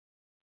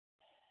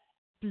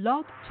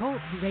Blog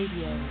Talk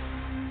Radio.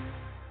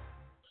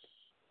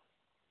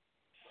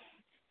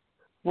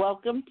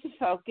 Welcome to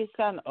Focus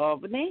on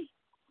Albany.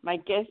 My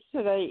guest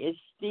today is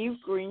Steve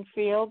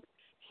Greenfield.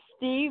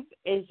 Steve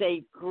is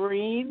a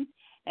Green,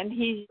 and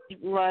he's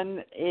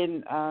run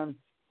in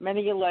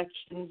many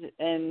elections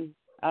in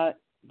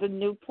the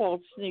New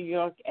Paltz, New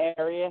York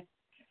area.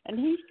 And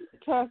he's going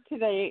to talk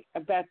today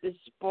about the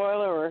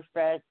spoiler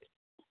effect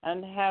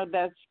and how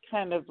that's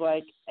kind of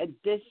like a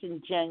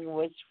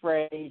disingenuous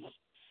phrase.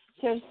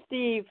 So,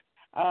 Steve,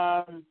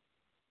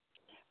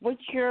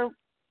 what's your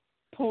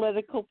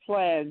political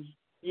plans?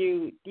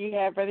 Do you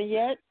have any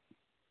yet?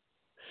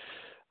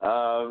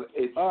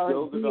 It's or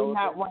still do developing. You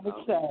not want to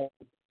say?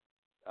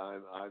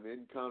 I'm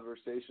in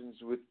conversations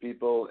with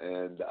people,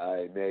 and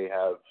I may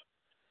have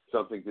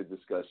something to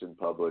discuss in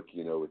public,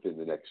 within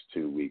the next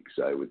 2 weeks,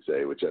 I would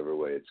say, whichever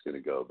way it's going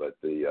to go. But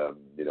I'm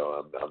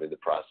in the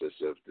process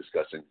of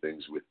discussing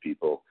things with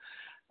people,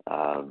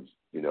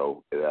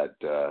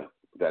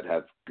 that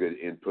have good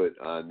input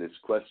on this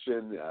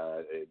question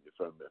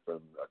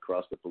from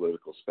across the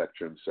political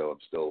spectrum. So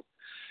I'm still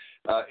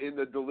in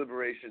the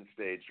deliberation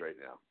stage right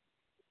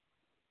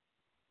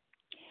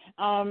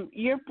now.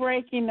 You're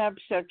breaking up,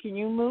 so can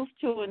you move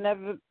to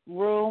another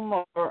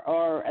room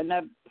or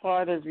another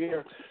part of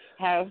your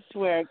house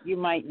where you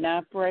might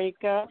not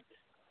break up?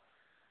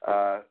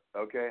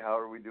 Okay, how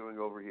are we doing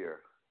over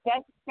here?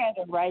 That's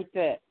better right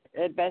there.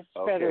 That's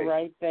Okay. better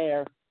right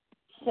there.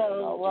 So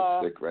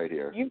I'll just stick right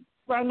here.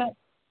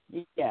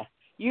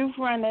 You've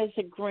run as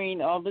a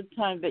Green all the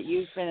time that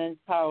you've been in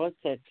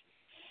politics.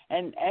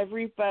 And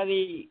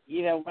everybody,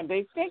 when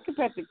they think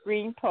about the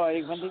Green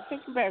Party, when they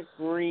think about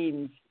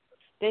Greens,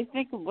 they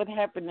think of what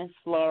happened in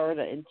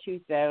Florida in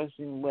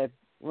 2000 with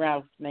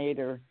Ralph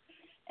Nader.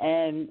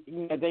 And,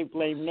 they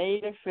blame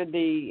Nader for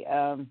the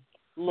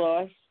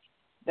loss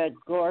that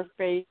Gore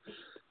faced.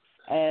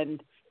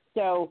 And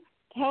so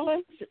tell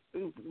us,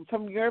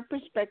 from your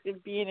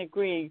perspective being a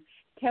Green,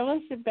 tell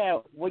us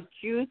about what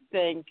you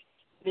think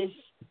this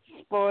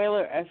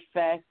spoiler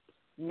effect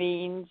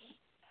means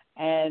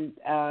and,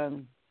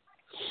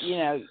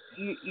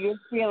 your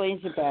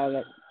feelings about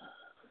it.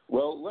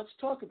 Well, let's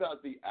talk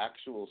about the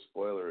actual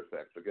spoiler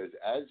effect, because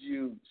as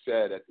you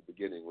said at the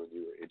beginning when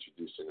you were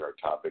introducing our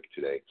topic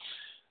today,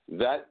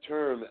 that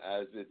term,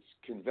 as it's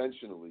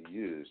conventionally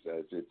used,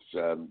 as it's,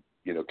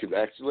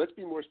 actually, let's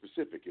be more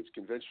specific. It's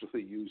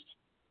conventionally used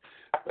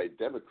by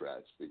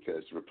Democrats,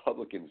 because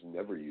Republicans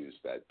never use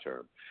that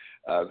term.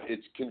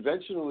 It's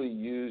conventionally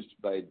used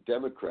by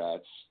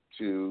Democrats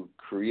to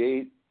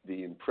create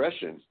the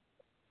impression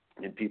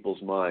in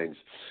people's minds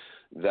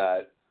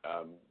that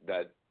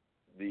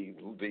the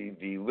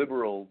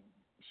liberal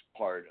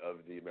part of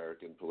the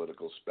American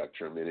political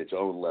spectrum, in its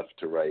own left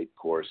to right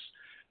course,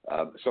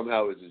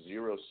 somehow is a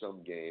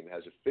zero-sum game,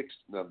 has a fixed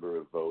number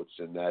of votes,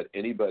 and that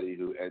anybody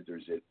who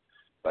enters it,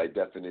 by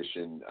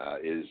definition,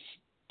 is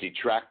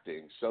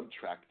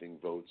subtracting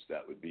votes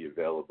that would be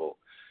available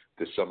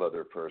to some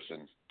other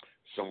person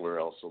somewhere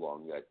else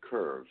along that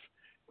curve.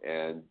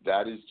 And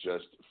that is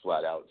just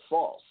flat out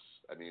false.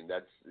 I mean,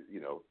 that's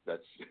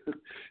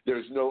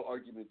there's no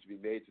argument to be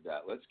made to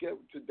that. Let's get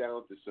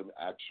down to some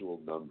actual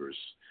numbers.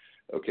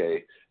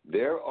 Okay.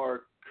 There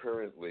are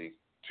currently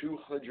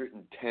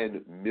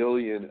 210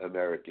 million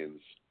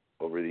Americans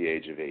over the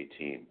age of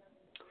 18,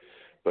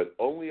 but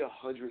only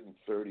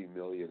 130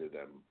 million of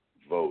them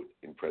vote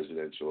in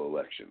presidential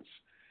elections,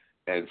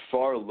 and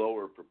far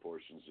lower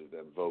proportions of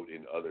them vote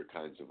in other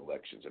kinds of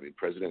elections. I mean,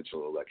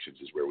 presidential elections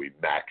is where we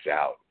max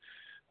out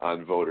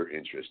on voter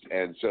interest.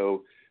 And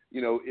so,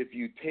 if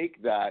you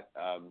take that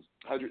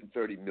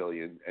 130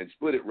 million and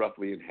split it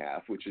roughly in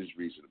half, which is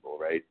reasonable,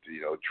 right?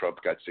 Trump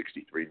got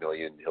 63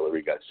 million,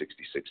 Hillary got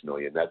 66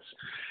 million.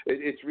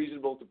 It's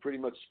reasonable to pretty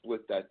much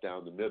split that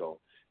down the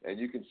middle. And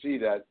you can see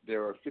that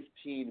there are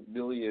 15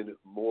 million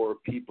more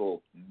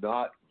people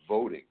not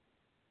voting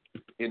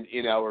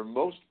in our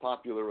most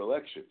popular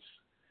elections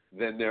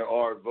than there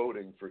are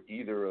voting for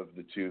either of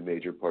the two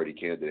major party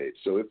candidates.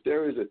 So if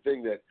there is a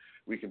thing that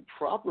we can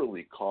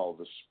properly call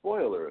the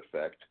spoiler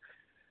effect,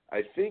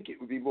 I think it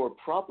would be more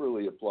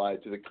properly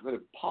applied to the kind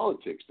of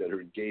politics that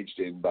are engaged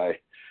in by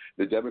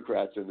the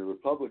Democrats and the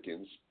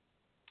Republicans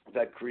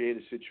that create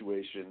a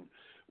situation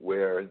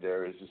where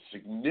there is a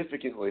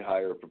significantly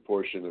higher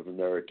proportion of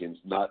Americans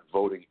not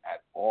voting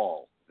at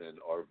all than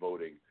are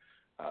voting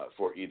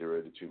for either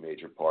of the two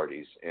major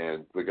parties.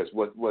 And because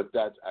what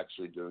that's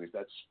actually doing is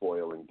that's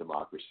spoiling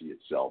democracy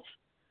itself.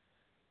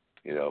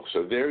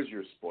 So there's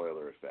your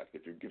spoiler effect.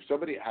 If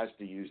somebody has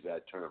to use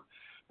that term.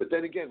 But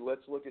then again,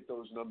 let's look at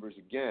those numbers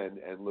again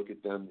and look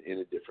at them in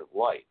a different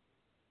light.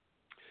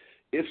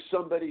 If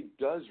somebody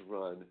does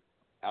run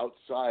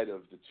outside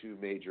of the two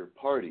major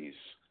parties,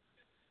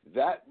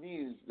 that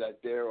means that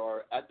there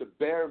are, at the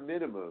bare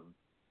minimum,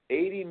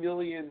 80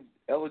 million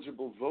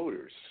eligible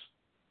voters,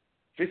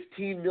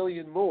 15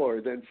 million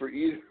more than for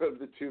either of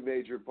the two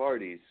major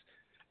parties,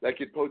 that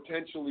could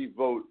potentially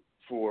vote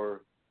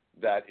for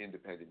that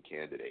independent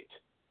candidate.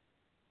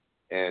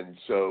 And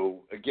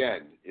so,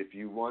 again, if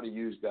you want to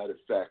use that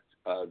effect,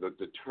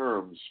 the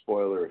term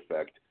spoiler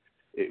effect,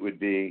 it would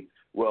be,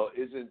 well,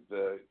 isn't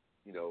the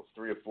 $3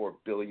 or $4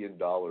 billion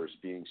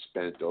being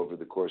spent over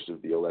the course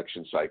of the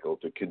election cycle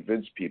to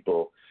convince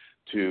people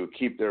to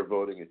keep their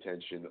voting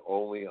attention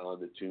only on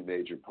the two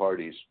major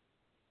parties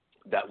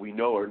that we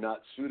know are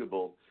not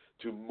suitable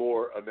to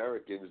more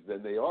Americans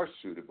than they are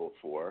suitable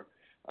for?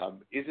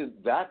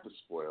 Isn't that the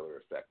spoiler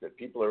effect, that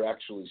people are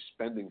actually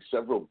spending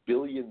several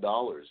 $billion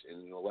in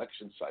an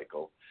election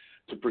cycle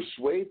to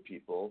persuade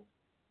people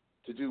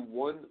to do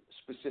one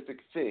specific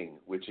thing,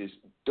 which is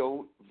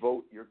don't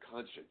vote your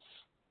conscience.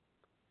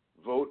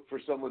 Vote for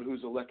someone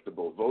who's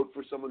electable. Vote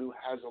for someone who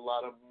has a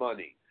lot of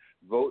money.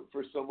 Vote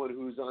for someone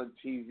who's on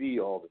TV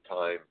all the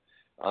time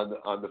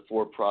on the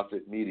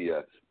for-profit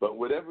media. But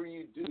whatever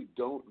you do,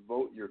 don't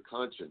vote your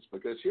conscience,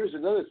 because here's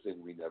another thing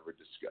we never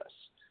discuss.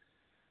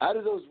 Out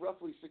of those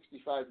roughly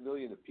 65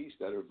 million apiece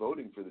that are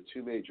voting for the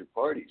two major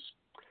parties,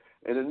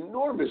 an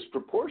enormous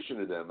proportion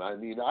of them, I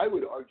mean, I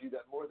would argue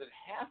that more than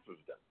half of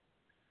them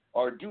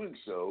are doing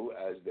so,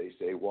 as they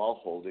say, while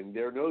holding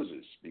their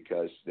noses,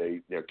 because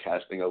they're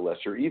casting a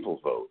lesser evil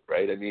vote,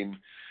 right? I mean,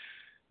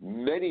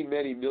 many,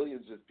 many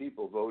millions of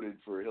people voted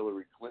for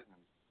Hillary Clinton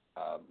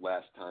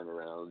last time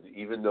around,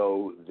 even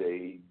though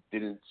they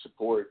didn't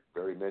support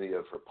very many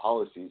of her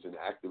policies and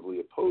actively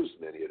opposed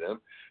many of them,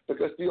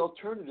 because the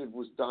alternative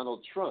was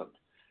Donald Trump.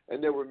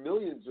 And there were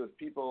millions of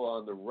people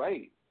on the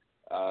right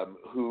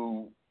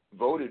who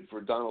voted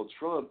for Donald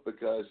Trump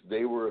because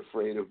they were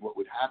afraid of what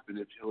would happen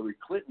if Hillary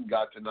Clinton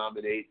got to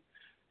nominate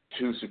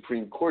two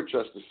Supreme Court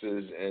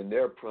justices, and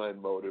their prime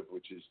motive,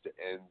 which is to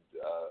end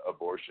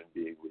abortion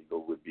being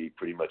legal, would be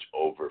pretty much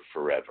over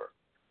forever.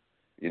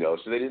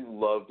 So they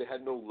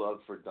had no love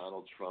for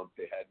Donald Trump.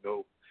 They had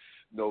no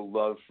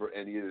love for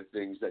any of the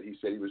things that he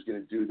said he was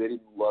going to do. They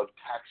didn't love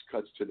tax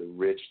cuts to the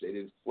rich. They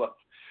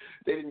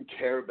didn't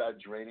care about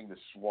draining the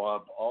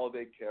swamp. All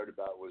they cared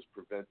about was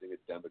preventing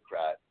a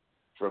Democrat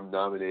from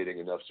nominating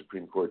enough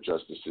Supreme Court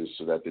justices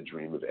so that the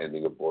dream of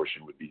ending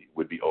abortion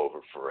would be over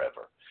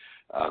forever.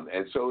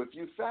 And so if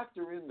you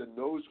factor in the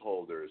nose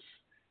holders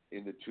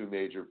in the two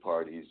major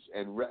parties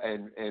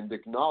and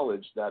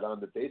acknowledge that on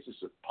the basis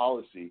of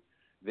policy,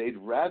 they'd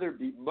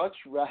much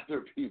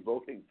rather be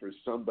voting for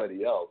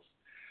somebody else,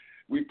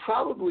 we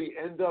probably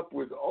end up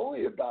with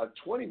only about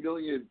 20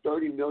 million,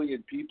 30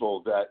 million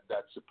people that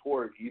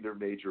support either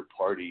major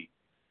party,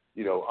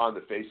 on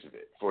the face of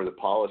it, for the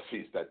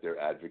policies that they're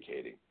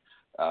advocating,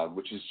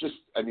 which is just,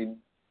 I mean,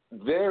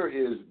 there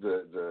is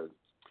the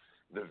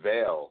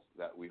veil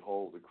that we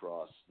hold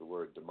across the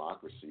word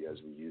democracy as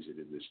we use it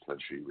in this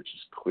country, which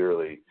is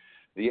clearly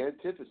the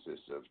antithesis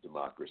of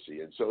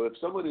democracy. And so if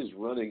someone is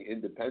running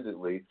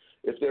independently,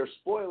 if they're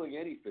spoiling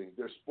anything,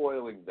 they're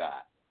spoiling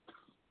that.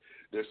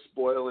 They're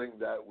spoiling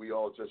that we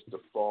all just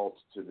default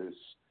to this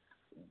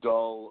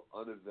dull,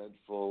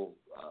 uneventful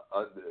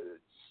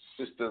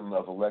system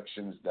of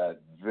elections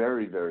that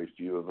very, very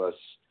few of us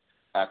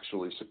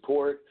actually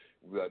support.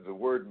 The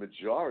word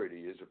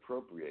majority is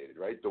appropriated,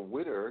 right? The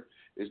winner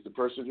is the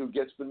person who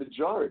gets the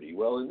majority.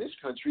 Well, in this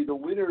country, the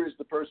winner is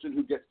the person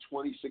who gets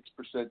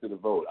 26% of the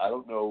vote. I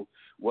don't know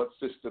what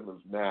system of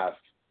math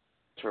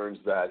turns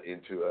that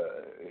into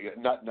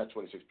not 26%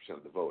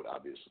 of the vote,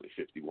 obviously,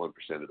 51%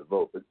 of the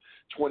vote, but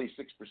 26%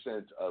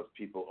 of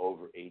people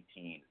over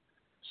 18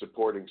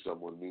 supporting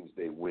someone means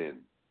they win.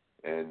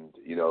 And,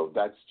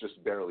 that's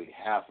just barely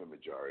half a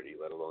majority,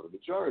 let alone a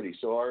majority.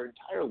 So our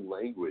entire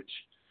language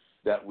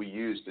that we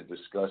use to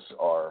discuss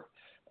our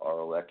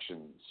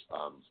elections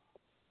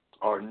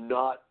are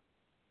not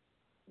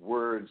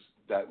words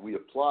that we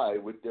apply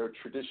with their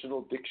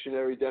traditional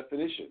dictionary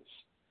definitions.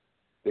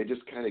 They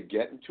just kind of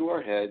get into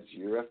our heads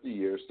year after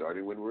year,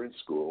 starting when we're in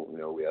school.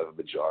 We have a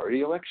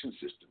majority election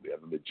system. We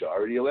have a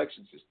majority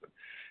election system.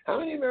 How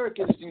many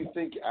Americans do you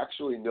think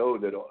actually know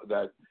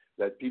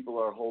that people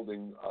are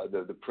holding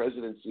the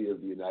presidency of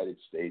the United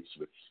States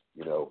with,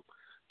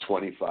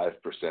 25%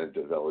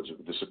 of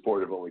the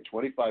support of only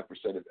 25%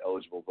 of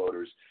eligible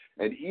voters,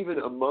 and even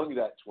among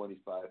that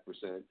 25%,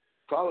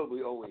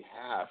 probably only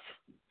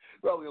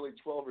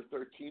 12 or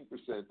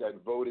 13%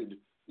 that voted,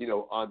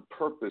 on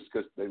purpose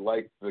because they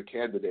liked the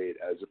candidate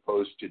as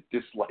opposed to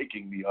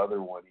disliking the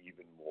other one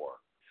even more.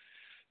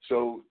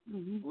 So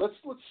let's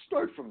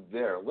start from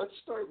there. Let's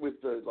start with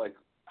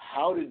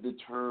how did the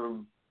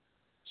term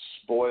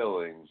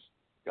spoiling,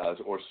 guys,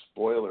 or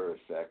spoiler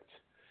effect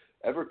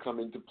ever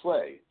come into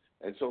play?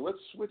 And so let's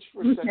switch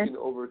for a second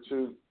over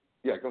to,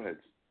 go ahead.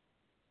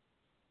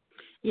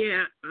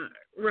 Yeah,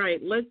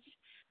 right. Let's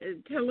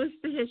tell us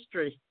the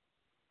history.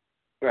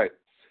 Right.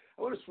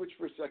 I want to switch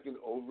for a second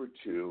over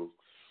to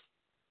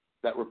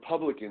that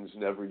Republicans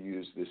never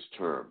use this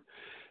term.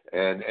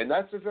 And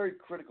that's a very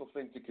critical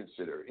thing to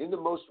consider. In the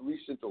most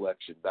recent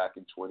election back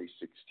in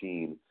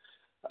 2016,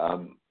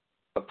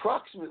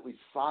 approximately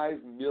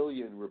 5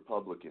 million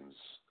Republicans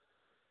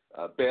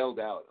bailed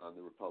out on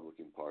the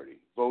Republican Party,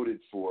 voted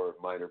for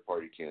minor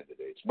party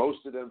candidates,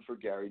 most of them for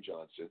Gary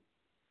Johnson,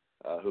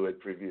 who had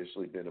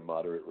previously been a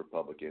moderate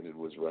Republican and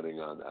was running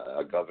on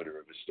a governor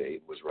of a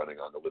state, was running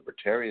on the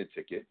Libertarian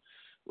ticket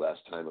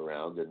last time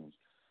around, and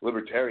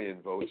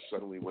Libertarian votes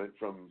suddenly went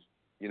from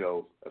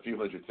a few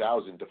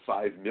 100,000 to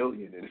 5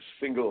 million in a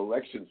single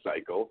election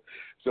cycle.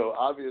 So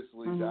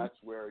obviously that's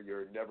where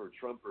your never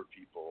Trumper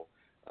people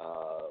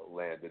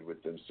landed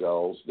with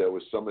themselves. There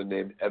was someone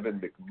named Evan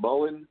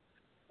McMullen.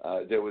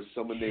 There was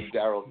someone named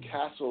Darrell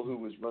Castle who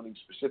was running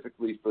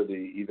specifically for the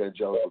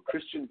evangelical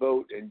Christian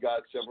vote and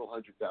got several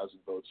 100,000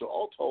 votes. So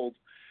all told,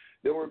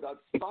 there were about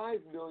 5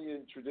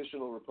 million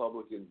traditional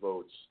Republican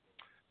votes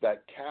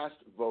that cast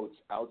votes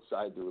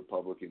outside the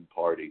Republican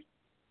Party.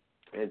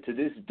 And to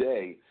this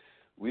day,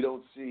 we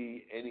don't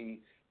see any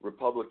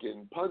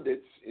Republican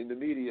pundits in the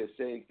media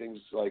saying things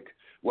like,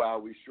 wow,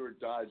 we sure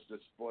dodged a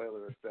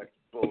spoiler effect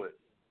bullet.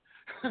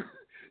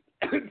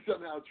 And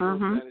somehow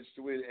Trump managed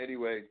to win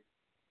anyway.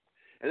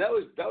 And that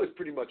was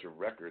pretty much a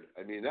record.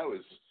 I mean, that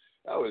was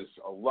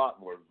a lot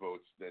more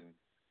votes than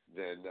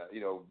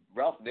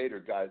Ralph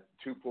Nader got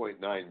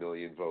 2.9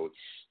 million votes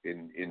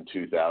in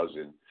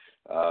 2000.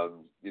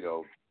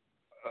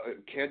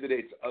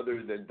 Candidates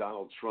other than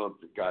Donald Trump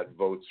got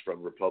votes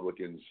from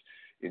Republicans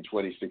in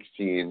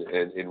 2016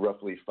 and in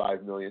roughly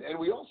 5 million. And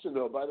we also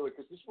know, by the way,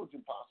 because this one's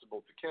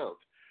impossible to count,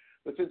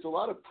 but since a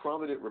lot of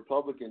prominent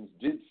Republicans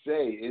did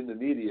say in the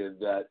media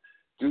that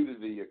due to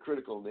the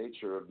critical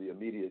nature of the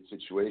immediate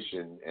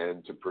situation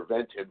and to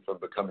prevent him from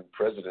becoming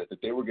president,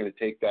 that they were going to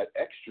take that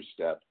extra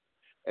step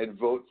and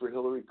vote for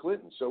Hillary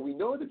Clinton. So we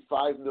know that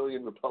 5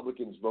 million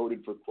Republicans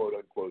voted for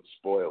quote-unquote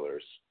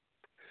spoilers.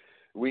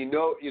 We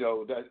know,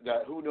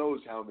 that who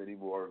knows how many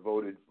more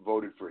voted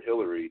for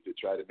Hillary to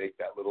try to make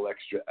that little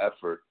extra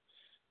effort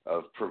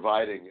of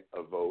providing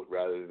a vote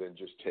rather than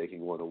just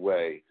taking one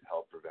away to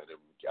help prevent him.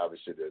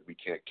 Obviously, that we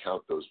can't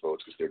count those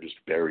votes because they're just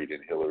buried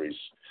in Hillary's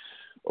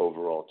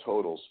overall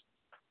totals.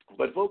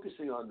 But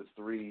focusing on the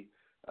three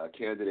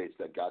candidates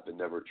that got the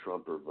never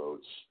Trumper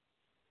votes,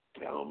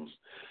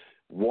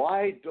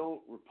 why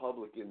don't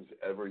Republicans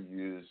ever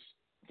use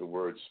the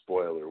word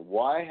spoiler?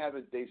 Why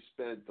haven't they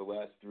spent the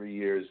last 3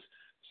 years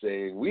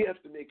saying we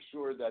have to make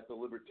sure that the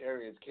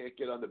Libertarians can't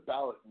get on the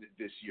ballot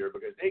this year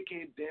because they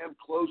came damn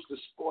close to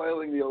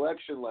spoiling the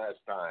election last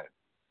time?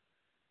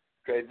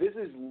 Okay, this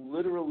is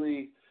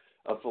literally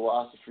a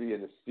philosophy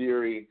and a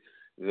theory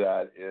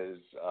that is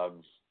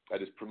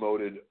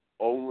promoted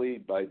only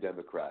by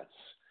Democrats,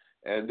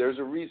 and there's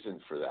a reason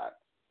for that.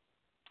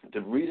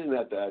 The reason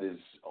that is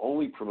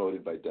only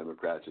promoted by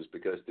Democrats is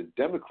because the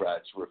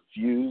Democrats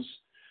refuse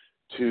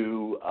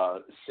to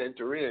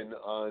center in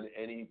on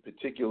any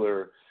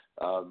particular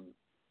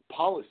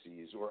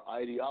policies or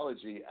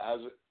ideology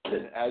as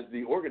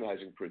the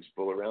organizing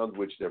principle around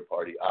which their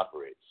party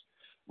operates,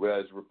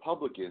 whereas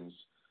Republicans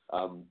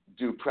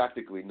do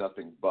practically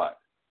nothing but.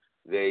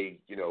 They,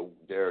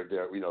 their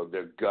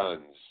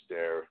guns,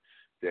 their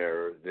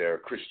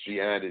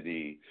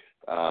Christianity,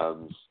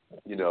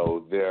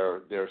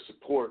 their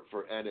support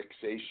for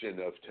annexation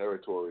of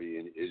territory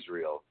in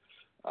Israel,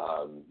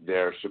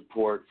 their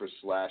support for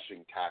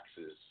slashing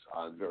taxes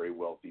on very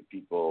wealthy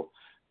people,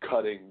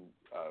 cutting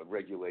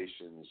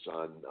regulations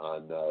on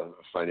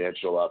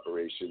financial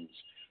operations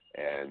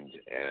and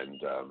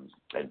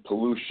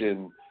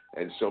pollution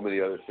and so many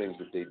other things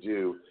that they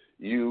do.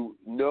 You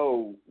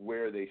know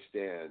where they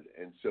stand,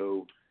 and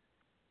so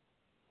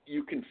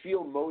you can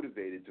feel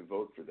motivated to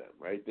vote for them,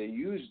 right? They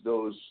use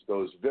those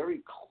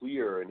very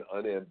clear and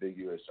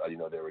unambiguous,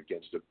 they're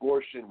against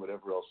abortion,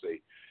 whatever else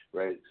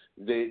right?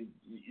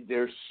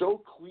 They're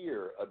so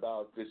clear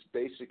about this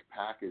basic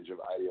package of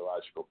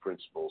ideological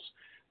principles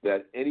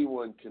that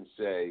anyone can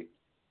say,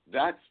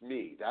 that's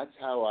me, that's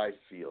how I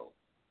feel.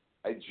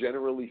 I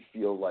generally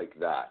feel like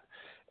that.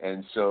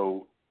 And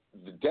so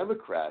the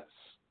Democrats,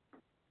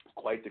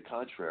 quite the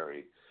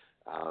contrary,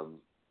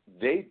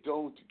 they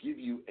don't give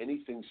you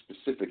anything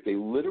specific. They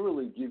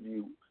literally give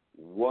you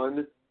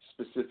one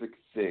specific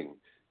thing,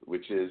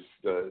 which is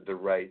the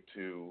right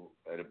to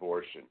an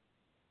abortion,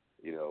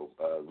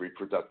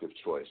 reproductive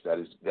choice.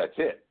 That's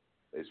it.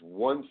 It's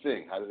one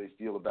thing. How do they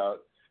feel about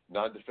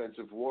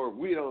non-defensive war?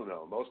 We don't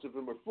know. Most of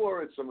them are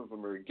for it. Some of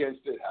them are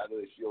against it. How do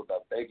they feel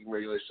about banking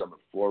regulations? Some are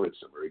for it.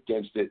 Some are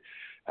against it.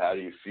 How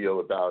do you feel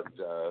about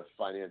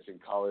financing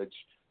college?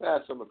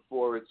 Some are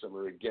for it. Some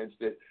are against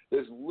it.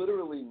 There's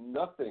literally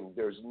nothing.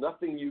 There's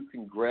nothing you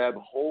can grab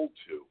hold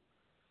to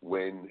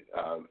when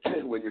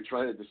you're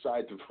trying to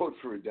decide to vote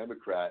for a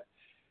Democrat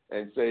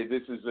and say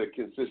this is a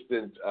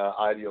consistent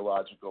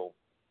ideological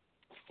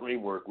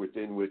framework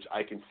within which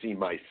I can see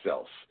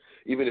myself,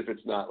 even if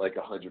it's not like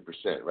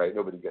 100%, right?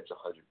 Nobody gets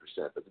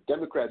 100%, but the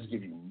Democrats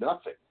give you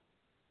nothing.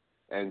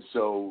 And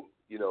so,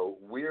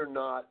 we're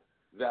not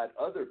that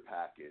other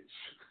package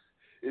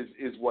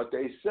is what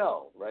they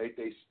sell, right?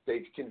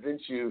 They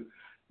convince you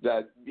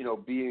that,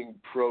 being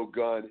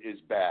pro-gun is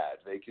bad.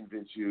 They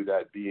convince you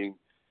that being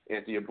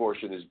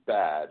anti-abortion is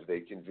bad.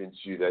 They convince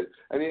you that,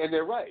 and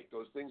they're right.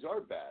 Those things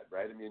are bad,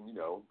 right?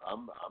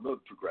 I'm a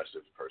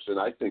progressive person.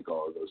 I think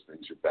all of those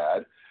things are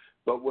bad.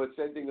 But what's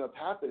ending up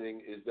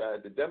happening is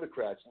that the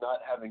Democrats, not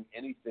having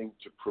anything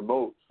to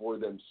promote for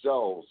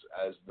themselves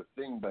as the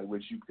thing by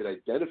which you could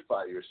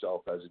identify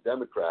yourself as a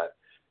Democrat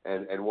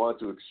and want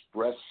to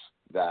express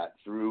that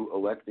through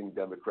electing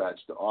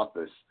Democrats to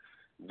office,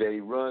 they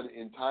run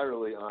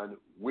entirely on,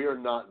 we're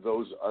not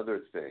those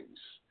other things.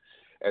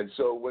 And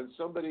so when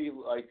somebody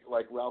like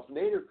Ralph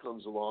Nader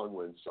comes along,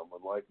 when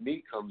someone like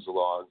me comes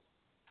along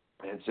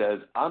and says,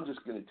 I'm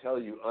just going to tell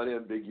you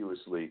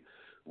unambiguously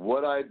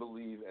what I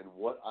believe and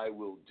what I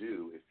will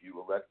do if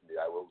you elect me,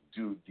 I will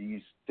do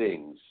these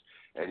things.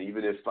 And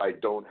even if I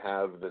don't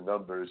have the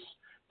numbers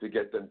to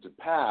get them to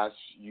pass,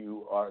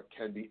 you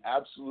can be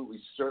absolutely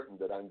certain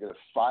that I'm going to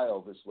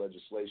file this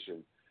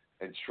legislation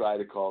and try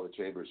to call the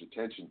chamber's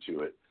attention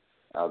to it.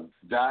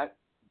 That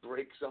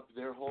breaks up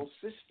their whole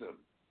system.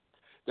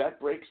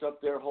 That breaks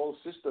up their whole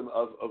system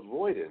of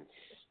avoidance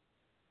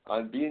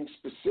on being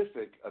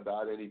specific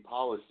about any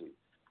policy.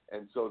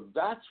 And so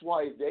that's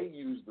why they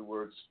use the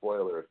word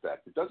spoiler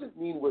effect. It doesn't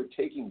mean we're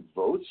taking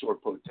votes or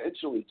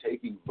potentially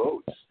taking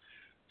votes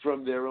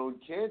from their own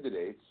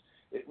candidates.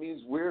 It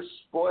means we're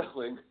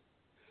spoiling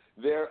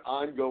their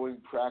ongoing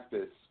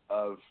practice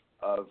of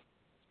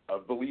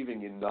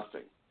believing in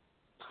nothing,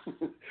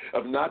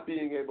 of not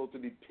being able to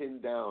be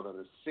pinned down on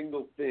a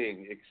single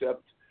thing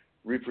except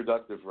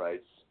reproductive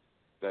rights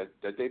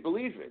that they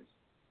believe in.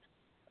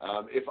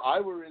 If I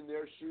were in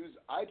their shoes,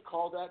 I'd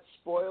call that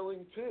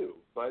spoiling too.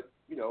 But,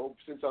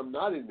 since I'm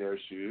not in their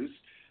shoes,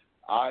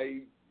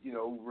 I,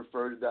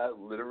 refer to that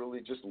literally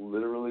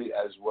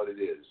as what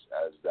it is,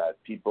 as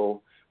that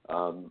people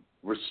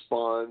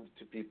respond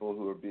to people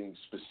who are being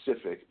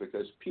specific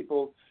because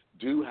people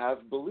do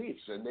have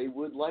beliefs and they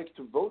would like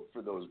to vote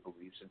for those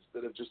beliefs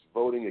instead of just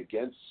voting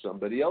against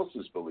somebody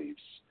else's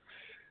beliefs.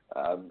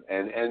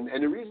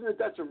 And the reason that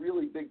that's a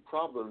really big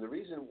problem, the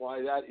reason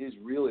why that is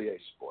really a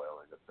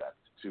spoiling effect,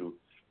 to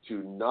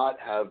not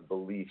have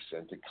beliefs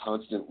and to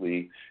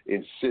constantly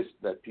insist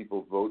that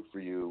people vote for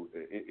you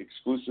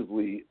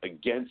exclusively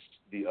against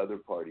the other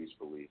party's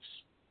beliefs,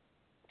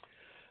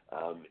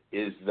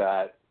 is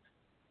that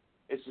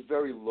it's a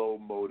very low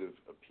motive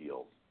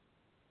appeal.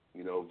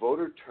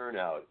 Voter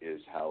turnout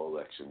is how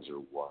elections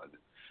are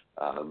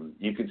won.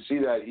 You can see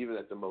that even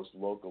at the most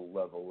local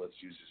level. Let's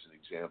use this as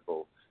an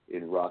example.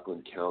 In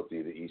Rockland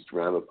County, the East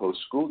Ramapo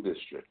School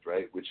District,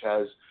 right, which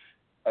has,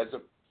 as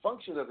a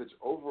function of its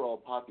overall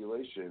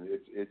population,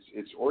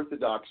 its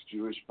Orthodox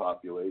Jewish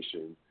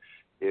population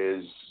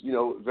is,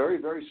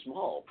 very, very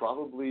small,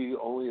 probably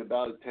only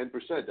about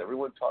 10%.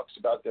 Everyone talks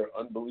about their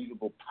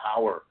unbelievable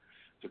power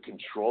to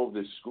control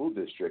this school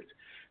district.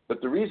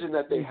 But the reason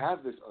that they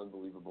have this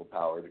unbelievable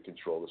power to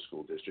control the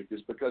school district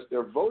is because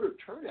their voter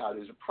turnout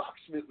is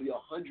approximately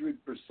 100%.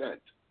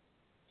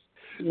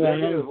 They're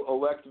going to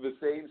elect the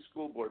same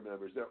school board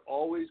members. They're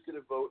always going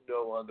to vote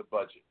no on the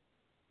budget,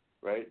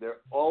 right? They're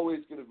always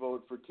going to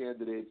vote for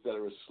candidates that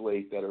are a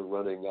slate, that are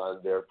running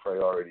on their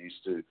priorities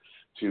to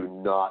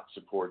not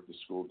support the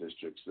school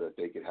district so that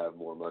they could have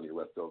more money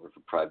left over for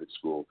private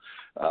school.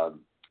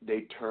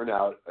 They turn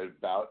out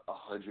about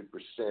 100%,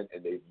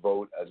 and they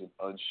vote as an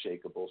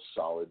unshakable,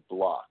 solid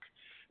block.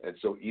 And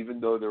so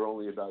even though they're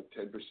only about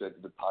 10%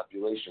 of the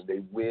population, they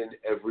win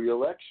every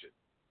election.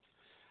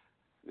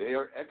 They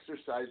are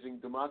exercising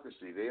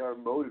democracy. They are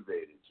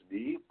motivated. To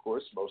me, of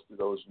course, most of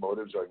those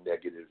motives are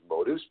negative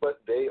motives,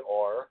 but they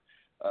are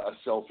a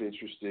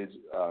self-interested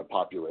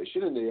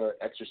population, and they are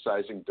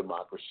exercising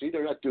democracy.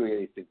 They're not doing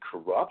anything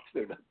corrupt.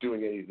 They're not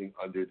doing anything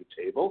under the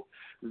table.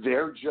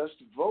 They're just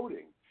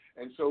voting.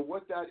 And so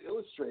what that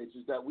illustrates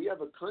is that we have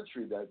a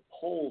country that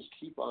polls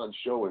keep on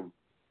showing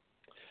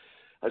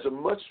has a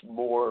much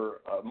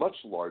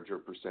larger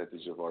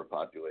percentage of our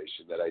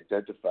population that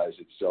identifies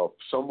itself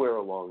somewhere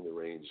along the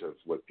range of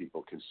what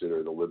people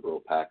consider the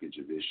liberal package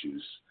of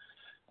issues.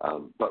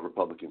 But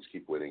Republicans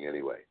keep winning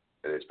anyway.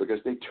 And it's because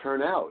they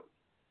turn out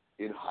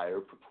in higher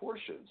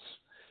proportions.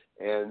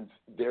 And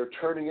they're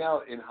turning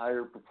out in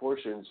higher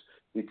proportions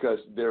because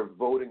they're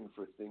voting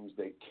for things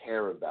they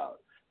care about.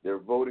 They're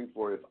voting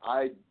for, if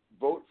I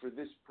vote for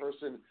this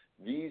person,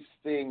 these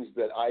things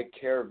that I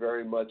care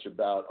very much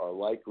about are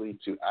likely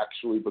to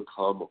actually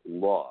become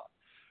law.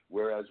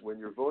 Whereas when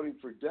you're voting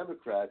for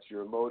Democrats,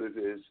 your motive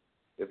is,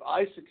 if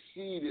I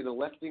succeed in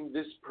electing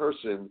this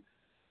person,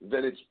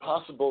 then it's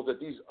possible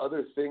that these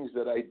other things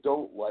that I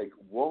don't like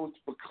won't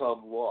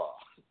become law.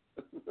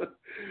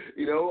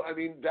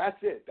 That's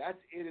it. That's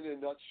it in a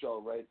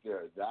nutshell right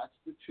there. That's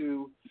the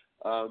two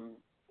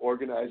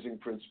organizing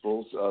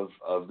principles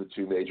of the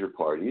two major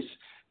parties.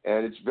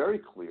 And it's very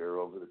clear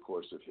over the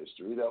course of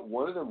history that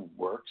one of them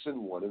works and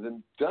one of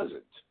them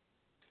doesn't.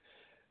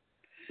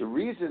 The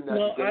reason that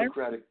the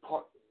Democratic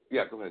Party...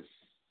 Yeah, go ahead.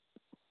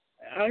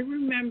 I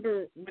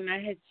remember when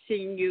I had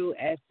seen you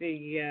at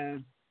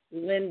the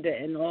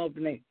Linda in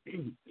Albany,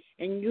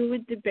 and you were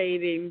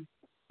debating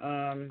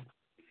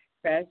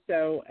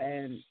Faso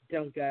and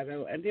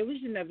Delgado, and there was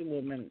another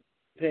woman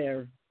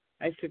there.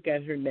 I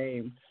forget her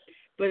name.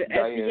 But Diane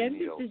at the end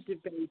Neal. of the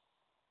debate,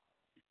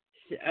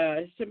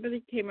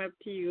 somebody came up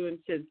to you and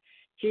said,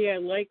 Gee, I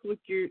like what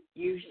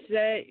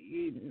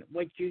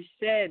what you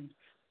said,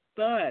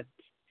 but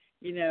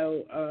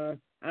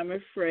I'm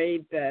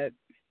afraid that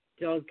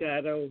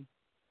Delgado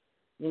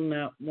will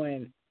not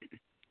win.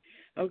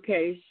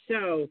 Okay,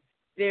 so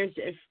there's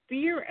a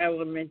fear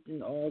element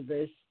in all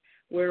this,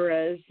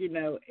 whereas,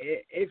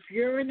 if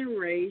you're in a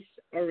race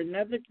or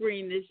another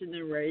green is in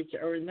a race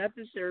or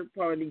another third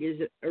party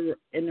is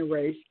in a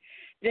race,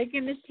 they're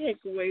going to take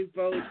away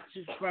votes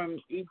from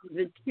each of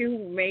the two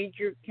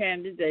major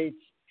candidates.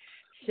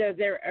 So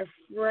they're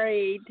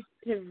afraid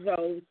to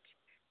vote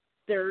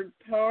third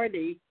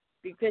party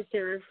because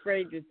they're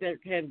afraid that their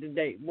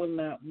candidate will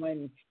not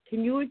win.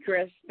 Can you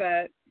address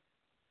that?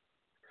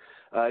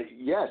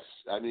 Yes,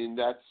 I mean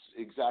that's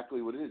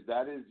exactly what it is.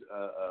 That is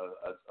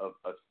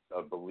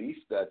a belief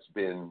that's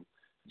been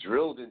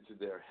drilled into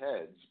their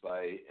heads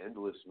by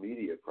endless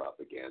media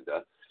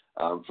propaganda.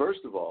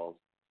 First of all,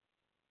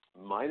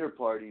 minor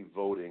party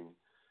voting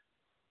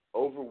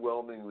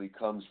overwhelmingly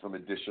comes from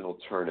additional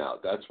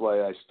turnout. That's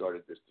why I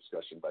started this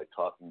discussion by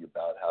talking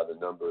about how the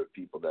number of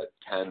people that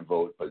can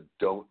vote but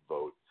don't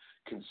vote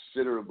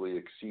considerably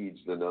exceeds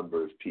the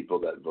number of people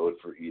that vote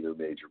for either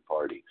major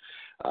party.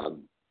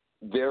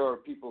 There are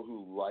people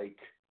who like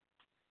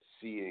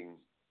seeing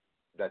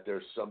that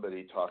there's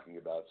somebody talking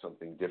about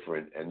something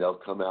different, and they'll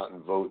come out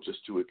and vote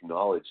just to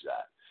acknowledge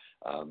that.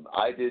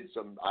 I did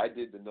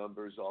the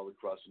numbers all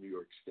across New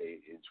York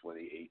State in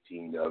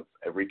 2018 of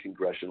every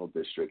congressional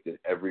district and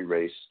every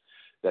race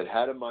that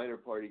had a minor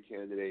party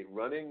candidate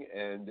running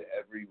and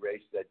every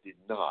race that did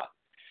not.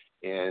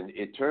 And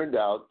it turned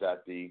out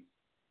that the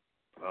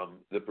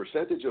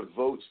percentage of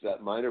votes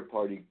that minor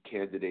party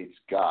candidates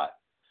got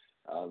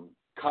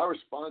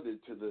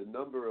corresponded to the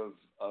number of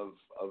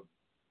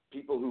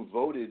people who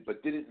voted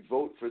but didn't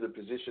vote for the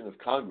position of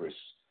Congress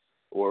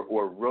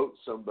or wrote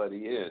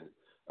somebody in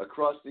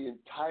across the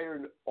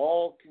entire,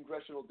 all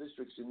congressional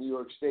districts in New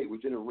York State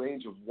within a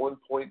range of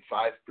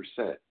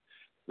 1.5%.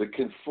 The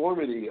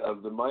conformity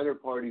of the minor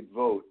party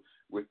vote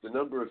with the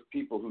number of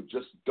people who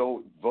just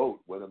don't vote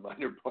when a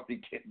minor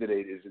party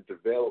candidate isn't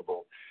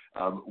available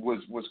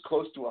was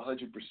close to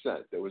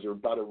 100%. There was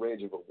about a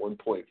range of a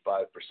 1.5%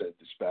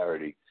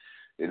 disparity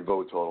in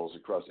vote totals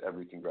across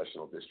every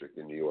congressional district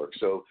in New York.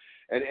 So,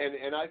 and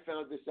I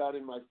found this out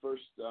in my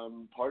first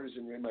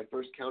in my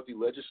first county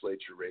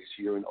legislature race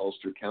here in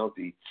Ulster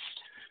County,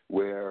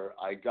 where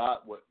I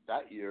got what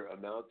that year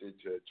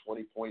amounted to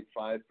 20.5%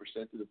 of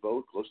the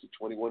vote, close to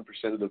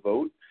 21% of the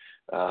vote,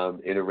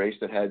 in a race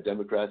that had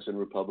Democrats and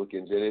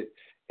Republicans in it.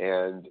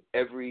 And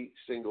every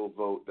single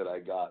vote that I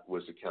got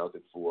was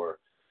accounted for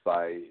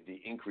by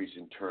the increase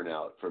in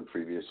turnout from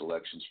previous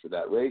elections for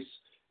that race.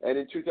 And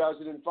in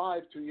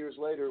 2005, 2 years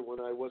later, when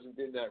I wasn't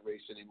in that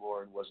race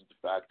anymore and wasn't a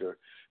factor,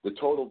 the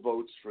total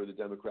votes for the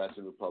Democrats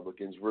and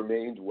Republicans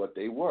remained what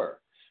they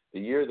were. The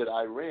year that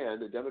I ran,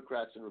 the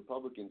Democrats and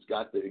Republicans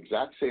got the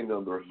exact same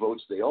number of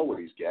votes they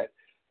always get,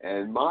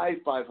 and my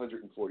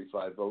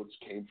 545 votes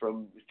came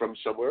from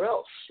somewhere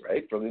else,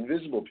 right, from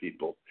invisible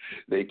people.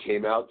 They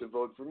came out to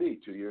vote for me.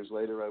 2 years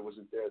later, I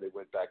wasn't there. They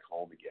went back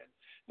home again.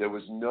 There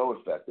was no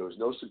effect. There was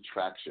no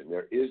subtraction.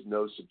 There is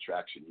no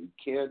subtraction. You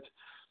can't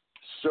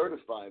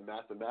certify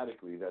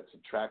mathematically that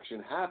subtraction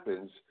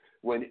happens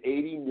when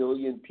 80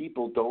 million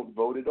people don't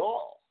vote at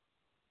all.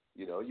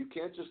 You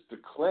can't just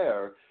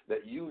declare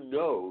that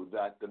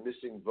that the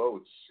missing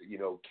votes,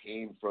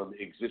 came from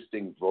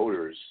existing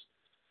voters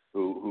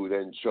who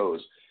then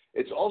chose.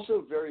 It's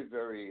also very,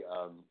 very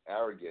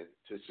arrogant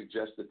to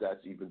suggest that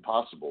that's even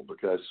possible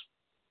because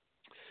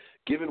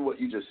given what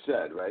you just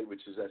said, right,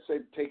 which is,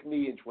 take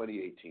me in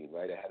 2018,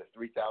 right, I had a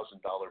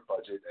 $3,000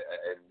 budget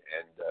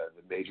and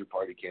the major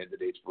party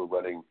candidates were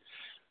running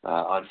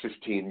on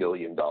 $15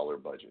 million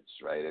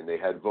budgets, right, and they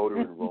had voter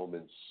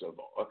enrollments of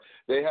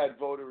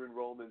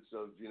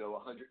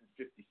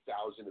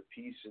 150,000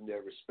 apiece in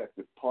their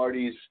respective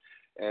parties,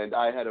 and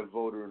I had a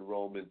voter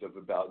enrollment of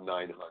about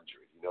 900,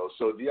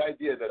 so the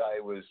idea that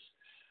I was,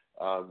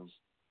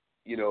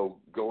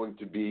 going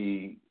to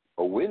be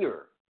a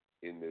winner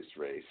in this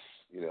race,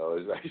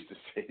 as I used to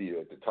say to you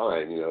at the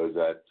time, is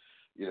that,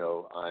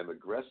 I'm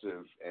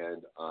aggressive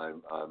and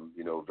I'm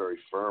very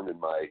firm in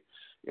my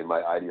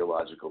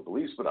ideological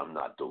beliefs, but I'm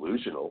not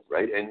delusional,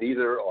 right? And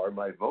neither are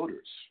my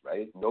voters,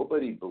 right?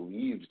 Nobody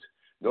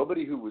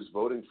who was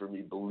voting for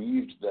me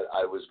believed that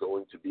I was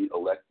going to be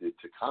elected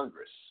to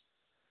Congress.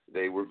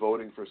 They were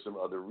voting for some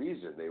other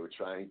reason. They were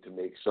trying to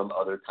make some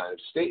other kind of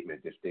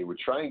statement. If they were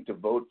trying to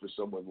vote for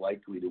someone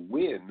likely to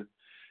win,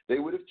 they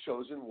would have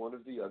chosen one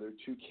of the other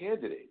two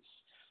candidates.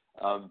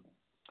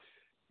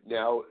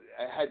 Now,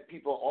 I had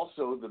people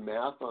also, the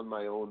math on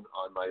my own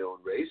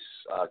race,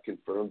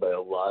 confirmed by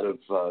a lot of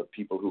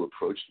people who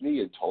approached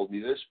me and told me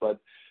this, but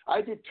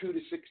I did 2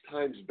 to 6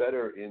 times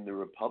better in the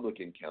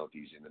Republican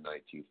counties in the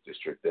 19th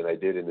district than I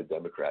did in the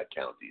Democrat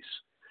counties.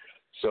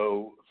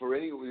 So for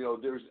any,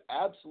 there's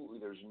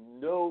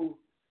no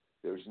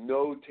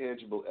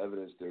tangible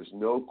evidence, there's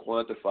no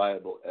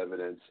quantifiable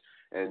evidence,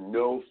 and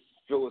no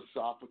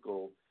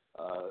philosophical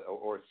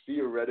or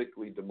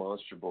theoretically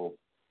demonstrable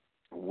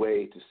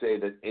way to say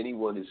that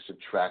anyone is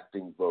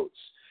subtracting votes.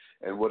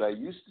 And what I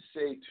used to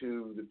say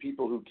to the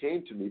people who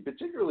came to me,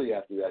 particularly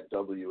after that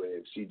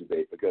WAMC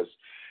debate, because,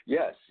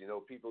 yes,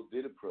 people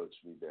did approach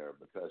me there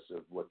because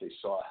of what they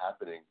saw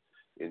happening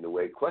in the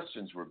way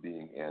questions were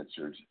being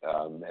answered,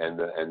 and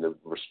the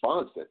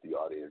response that the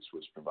audience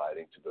was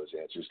providing to those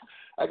answers.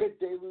 I got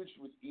deluged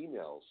with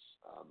emails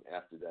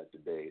after that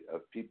debate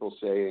of people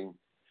saying,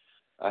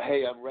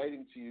 hey, I'm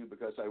writing to you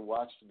because I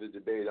watched the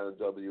debate on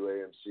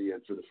WAMC,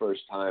 and for the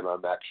first time,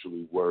 I'm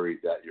actually worried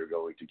that you're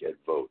going to get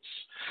votes.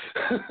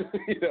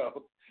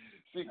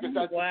 See, because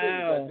that's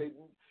wow. the thing,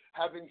 that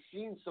having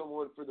seen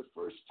someone for the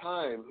first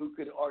time who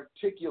could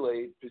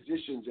articulate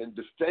positions and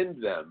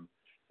defend them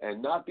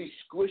and not be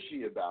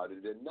squishy about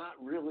it and not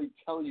really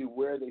tell you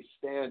where they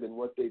stand and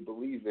what they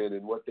believe in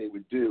and what they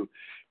would do,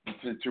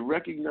 to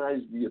recognize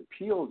the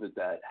appeal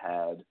that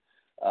had,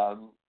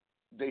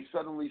 they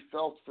suddenly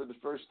felt for the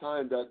first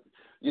time that,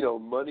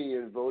 money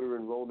and voter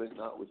enrollment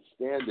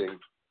notwithstanding,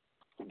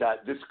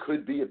 that this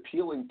could be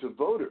appealing to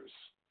voters.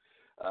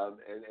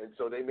 And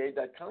so they made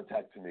that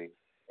contact to me.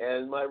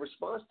 And my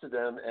response to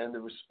them, and the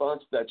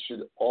response that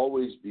should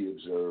always be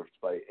observed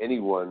by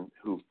anyone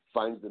who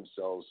finds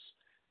themselves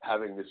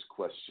having this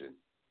question,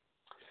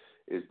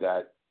 is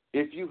that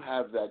if you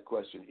have that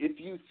question, if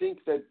you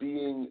think that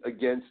being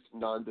against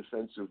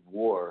non-defensive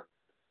war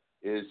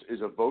is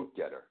a vote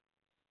getter,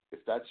 if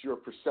that's your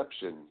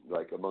perception,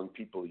 like among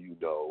people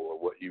or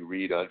what you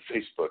read on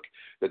Facebook,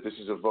 that this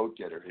is a vote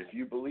getter, if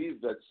you believe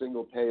that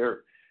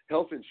single-payer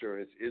health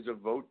insurance is a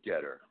vote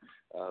getter,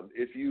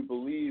 if you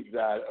believe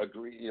that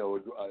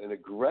an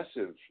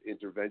aggressive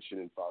intervention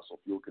in fossil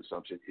fuel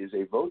consumption is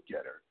a vote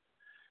getter,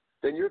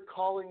 then you're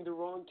calling the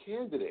wrong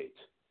candidate.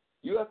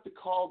 You have to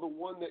call the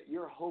one that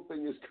you're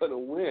hoping is going to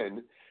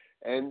win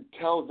and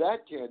tell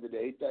that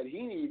candidate that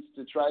he needs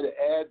to try to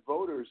add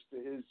voters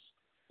to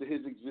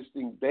his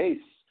existing base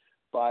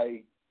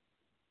by,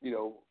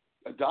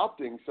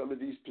 adopting some of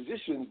these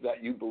positions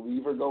that you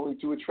believe are going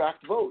to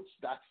attract votes.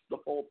 That's the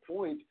whole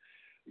point,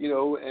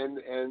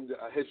 and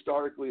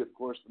historically, of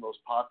course, the most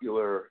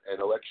popular and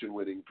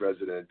election-winning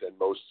president and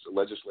most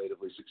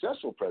legislatively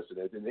successful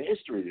president in the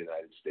history of the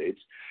United States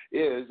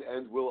is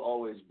and will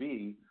always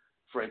be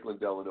Franklin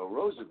Delano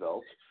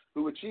Roosevelt,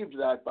 who achieved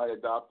that by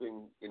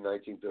adopting in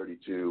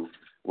 1932,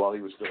 while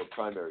he was still a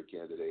primary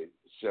candidate,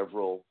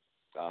 several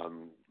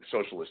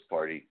Socialist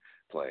Party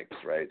planks,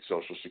 right?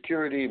 Social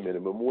Security,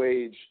 minimum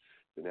wage,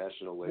 the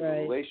National Labor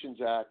Relations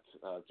Act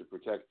to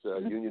protect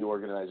union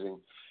organizing,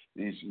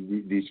 these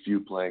few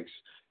planks.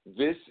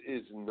 This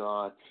is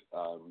not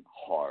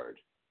hard,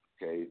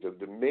 okay?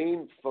 The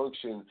main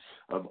function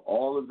of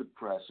all of the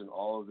press and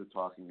all of the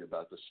talking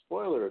about the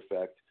spoiler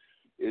effect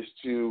is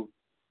to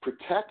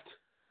protect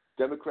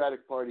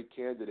Democratic Party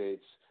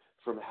candidates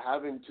from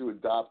having to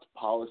adopt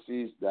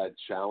policies that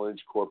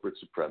challenge corporate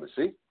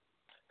supremacy.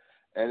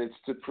 And it's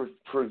to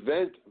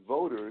prevent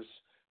voters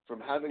from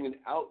having an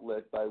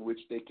outlet by which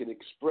they can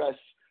express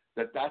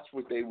that that's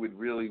what they would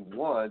really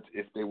want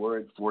if they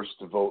weren't forced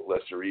to vote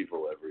lesser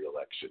evil every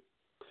election.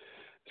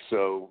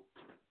 So,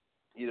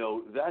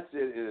 that's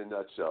it in a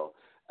nutshell.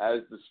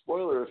 As the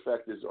spoiler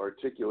effect is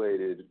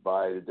articulated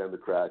by the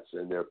Democrats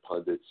and their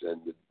pundits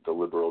and the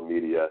liberal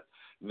media,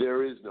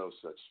 there is no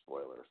such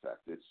spoiler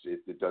effect.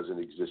 It doesn't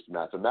exist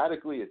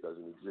mathematically. It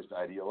doesn't exist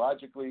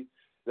ideologically.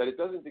 That it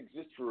doesn't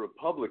exist for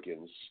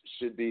Republicans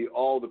should be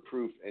all the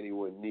proof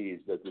anyone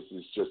needs that this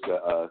is just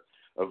a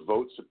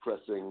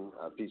vote-suppressing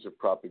piece of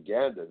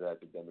propaganda that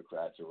the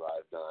Democrats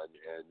arrived on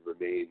and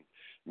remain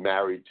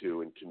married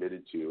to and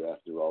committed to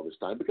after all this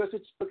time because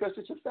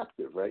it's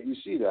effective, right? You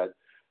see that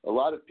a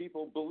lot of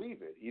people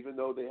believe it, even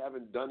though they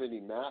haven't done any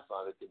math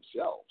on it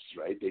themselves,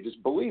 right? They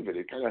just believe it.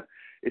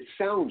 It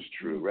sounds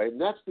true, right? And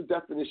that's the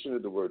definition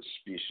of the word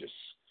specious.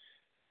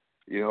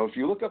 If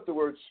you look up the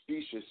word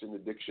specious in the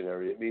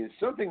dictionary, it means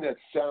something that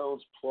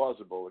sounds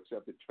plausible,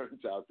 except it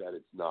turns out that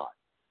it's not.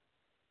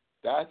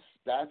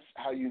 That's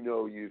how you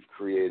know you've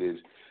created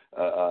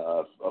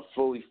a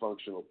fully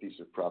functional piece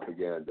of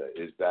propaganda,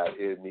 is that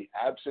in the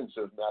absence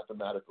of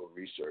mathematical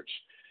research,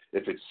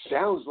 if it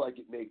sounds like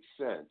it makes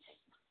sense,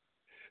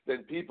 then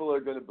people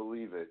are going to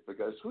believe it,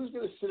 because who's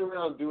going to sit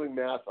around doing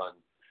math on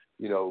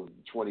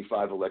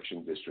 25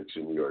 election districts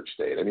in New York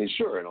State? I mean,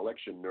 sure, an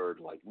election nerd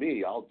like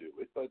me, I'll do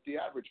it, but the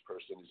average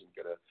person isn't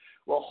going to.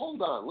 Well,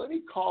 hold on, let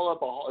me call up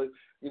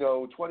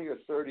 20 or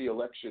 30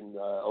 elections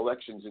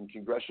in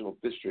congressional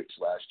districts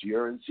last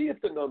year and see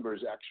if the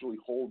numbers actually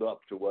hold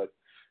up to what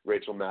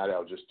Rachel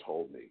Maddow just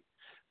told me.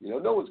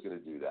 No one's going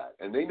to do that,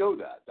 and they know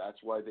that. That's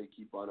why they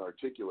keep on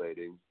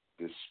articulating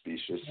this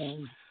specious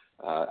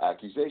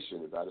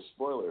accusation about a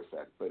spoiler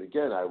effect. But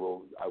again, I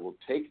will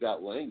take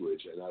that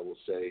language and I will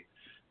say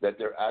that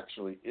there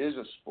actually is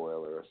a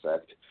spoiler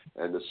effect,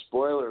 and the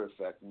spoiler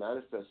effect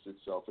manifests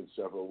itself in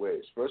several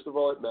ways. First of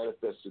all, it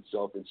manifests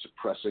itself in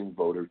suppressing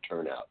voter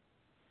turnout,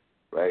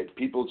 right?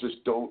 People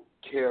just don't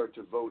care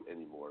to vote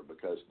anymore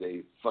because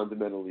they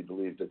fundamentally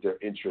believe that their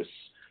interests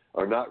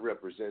are not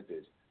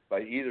represented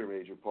by either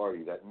major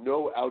party, that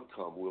no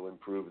outcome will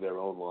improve their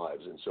own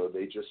lives, and so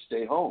they just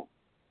stay home.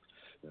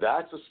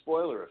 That's a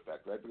spoiler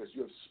effect, right? Because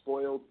you have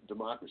spoiled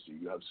democracy.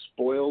 You have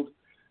spoiled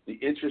the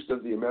interest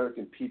of the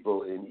American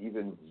people in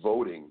even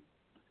voting,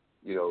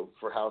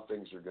 for how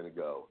things are going to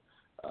go.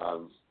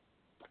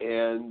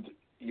 And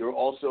you're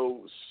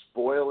also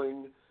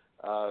spoiling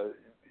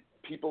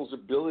people's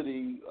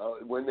ability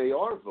when they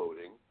are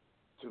voting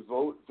to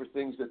vote for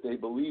things that they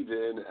believe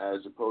in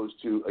as opposed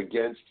to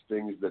against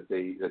things that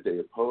they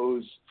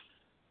oppose.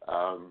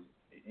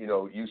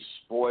 You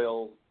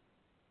spoil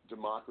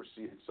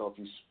democracy itself.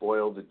 You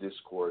spoil the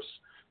discourse.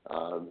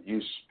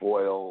 You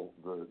spoil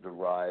the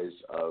rise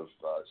of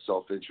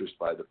self-interest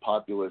by the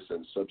populace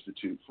and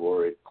substitute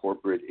for it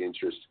corporate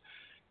interest.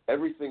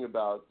 Everything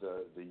about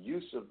the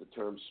use of the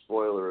term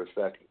spoiler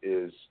effect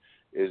is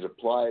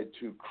applied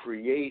to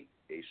create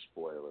a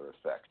spoiler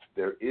effect.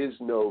 There is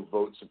no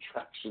vote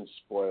subtraction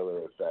spoiler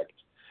effect,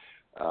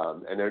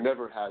 and there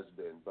never has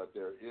been, but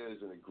there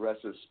is an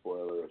aggressive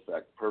spoiler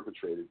effect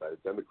perpetrated by the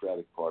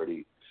Democratic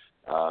Party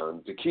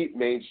to keep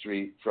Main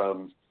Street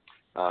from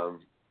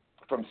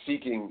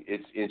seeking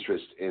its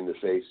interest in the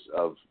face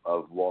of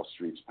Wall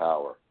Street's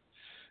power.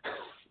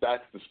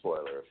 That's the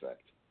spoiler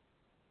effect.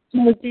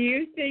 Well, do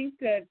you think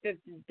that the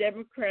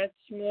Democrats,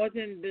 more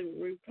than the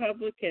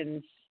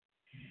Republicans,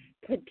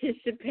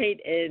 participate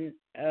in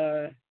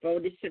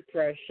voter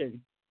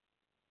suppression?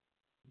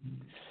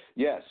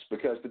 Yes,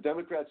 because the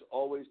Democrats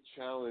always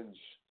challenge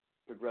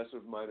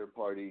progressive minor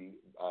party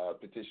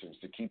petitions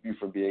to keep you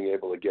from being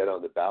able to get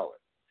on the ballot.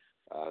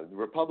 The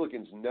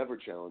Republicans never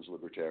challenge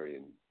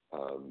libertarian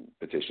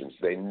petitions.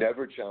 They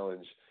never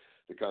challenge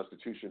the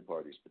Constitution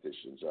Party's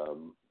petitions.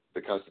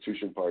 The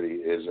Constitution Party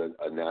is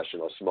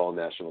a small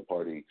national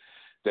party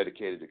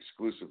dedicated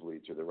exclusively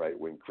to the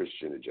right-wing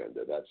Christian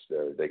agenda.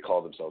 They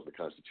call themselves the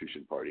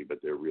Constitution Party, but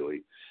they're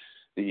really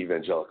the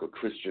evangelical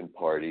Christian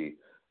party.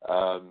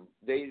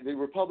 The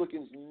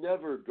Republicans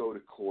never go to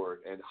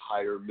court and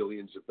hire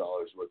millions of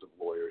dollars worth of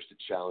lawyers to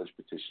challenge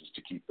petitions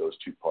to keep those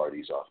two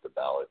parties off the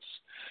ballots.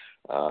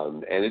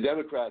 And the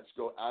Democrats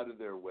go out of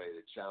their way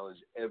to challenge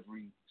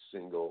every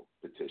single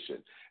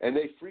petition. And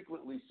they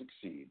frequently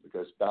succeed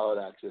because ballot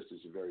access is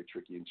a very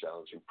tricky and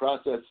challenging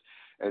process.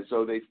 And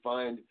so they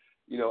find,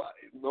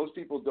 most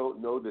people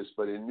don't know this,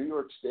 but in New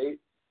York State,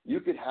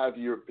 you could have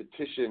your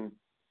petition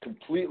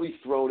completely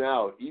thrown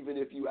out, even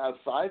if you have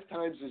 5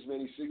 times as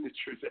many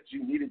signatures as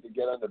you needed to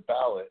get on the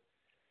ballot.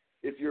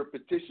 If your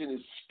petition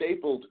is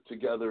stapled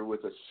together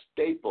with a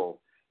staple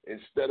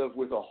instead of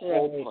with a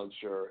hole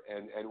puncher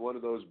and one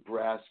of those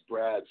brass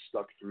brads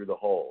stuck through the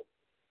hole,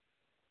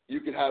 you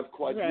could have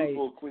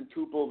quadruple,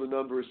 quintuple the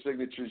number of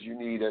signatures you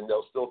need, and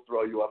they'll still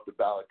throw you off the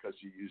ballot because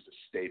you used a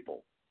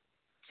staple.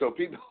 So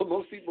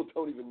most people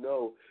don't even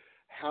know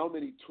how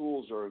many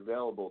tools are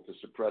available to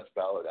suppress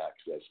ballot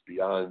access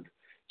beyond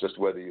just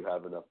whether you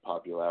have enough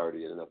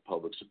popularity and enough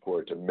public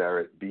support to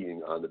merit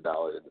being on the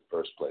ballot in the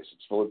first place.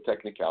 It's full of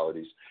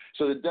technicalities.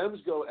 So the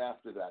Dems go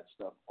after that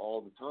stuff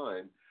all the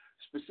time,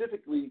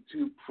 specifically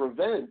to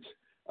prevent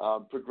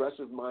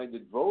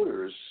progressive-minded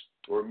voters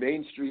or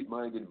Main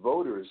Street-minded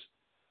voters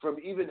from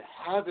even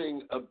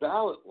having a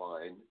ballot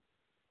line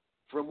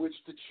from which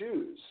to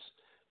choose.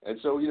 And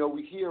so,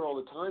 we hear all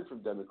the time from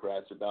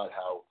Democrats about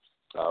how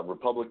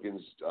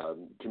Republicans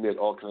commit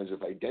all kinds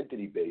of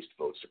identity-based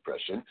vote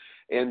suppression,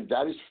 and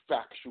that is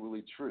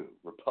factually true.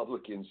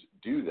 Republicans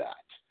do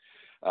that.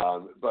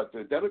 But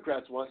the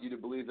Democrats want you to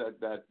believe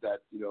that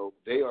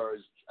they are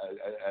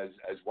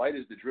as white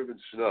as the driven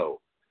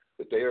snow,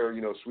 that they are,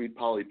 sweet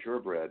Polly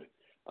purebred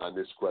on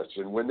this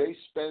question. When they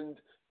spend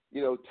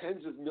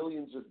tens of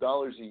millions of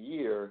dollars a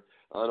year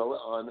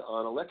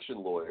on election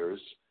lawyers,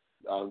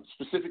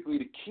 specifically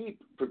to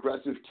keep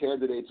progressive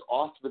candidates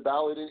off the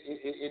ballot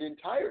in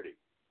entirety.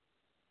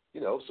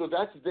 So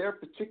that's their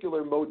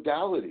particular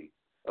modality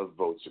of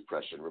vote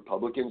suppression.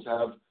 Republicans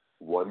have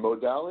one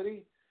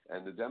modality,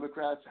 and the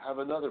Democrats have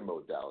another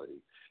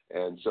modality.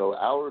 And so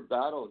our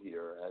battle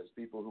here, as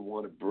people who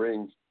want to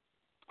bring,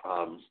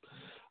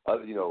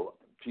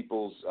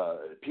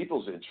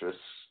 people's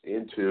interests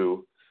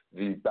into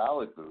the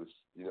ballot booth,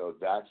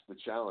 that's the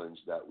challenge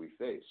that we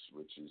face,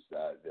 which is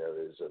that there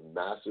is a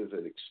massive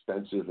and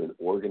expensive and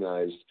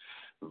organized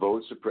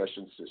vote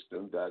suppression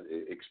system that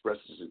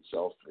expresses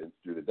itself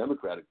through the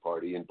Democratic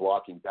Party in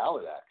blocking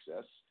ballot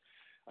access.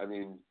 I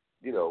mean,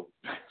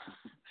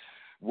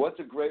 what's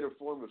a greater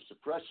form of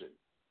suppression?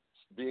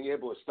 Being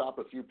able to stop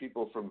a few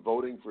people from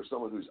voting for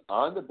someone who's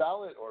on the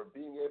ballot, or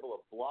being able to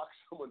block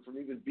someone from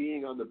even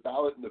being on the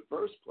ballot in the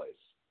first place?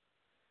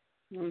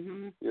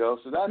 Mm-hmm.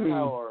 So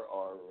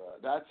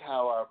that's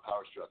how our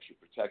power structure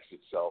protects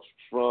itself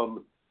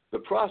from the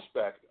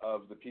prospect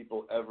of the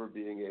people ever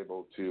being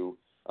able to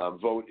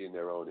vote in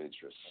their own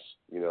interests.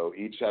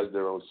 Each has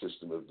their own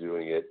system of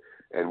doing it,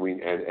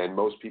 and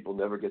most people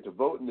never get to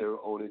vote in their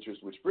own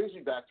interest, which brings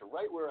me back to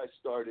right where I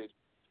started,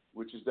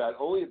 which is that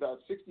only about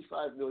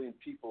 65 million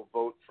people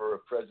vote for a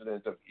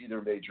president of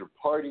either major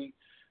party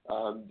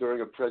during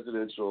a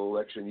presidential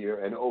election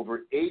year, and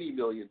over 80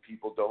 million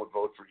people don't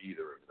vote for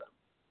either of them.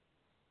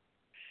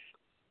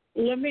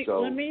 Let me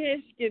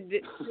ask you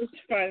this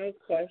final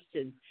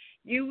question.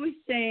 you were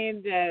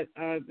saying that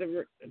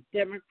the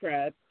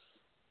Democrats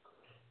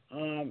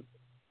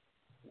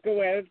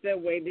go out of their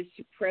way to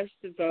suppress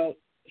the vote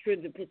through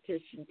the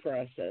petition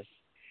process.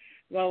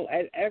 Well,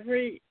 in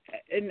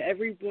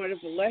every board of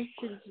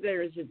elections,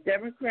 there is a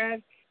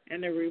Democrat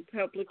and a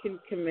Republican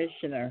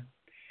commissioner.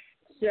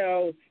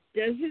 So,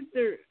 doesn't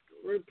the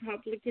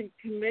Republican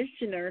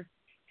commissioner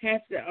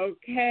have to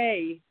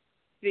okay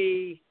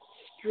the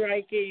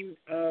striking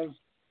of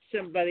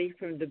somebody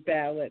from the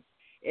ballot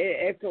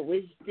if it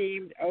was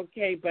deemed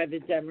okay by the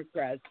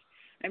Democrats?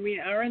 I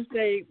mean, aren't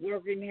they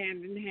working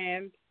hand in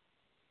hand?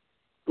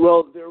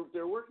 Well,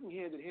 they're working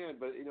hand in hand,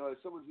 but as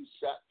someone who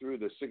sat through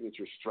the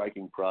signature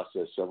striking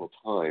process several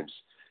times,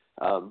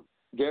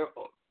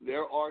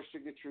 there are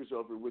signatures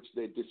over which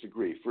they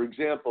disagree. For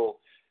example,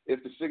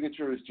 if the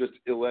signature is just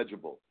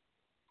illegible,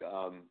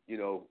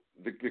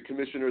 the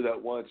commissioner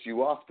that wants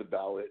you off the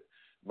ballot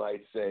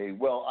might say,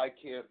 well, I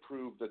can't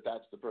prove that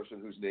that's the person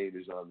whose name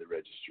is on the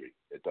registry.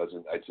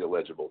 It's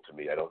illegible to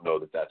me. I don't know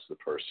that that's the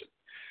person.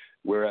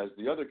 Whereas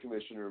the other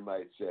commissioner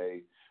might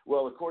say,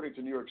 well, according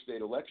to New York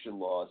State election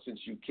law, since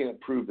you can't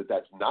prove that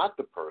that's not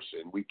the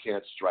person, we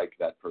can't strike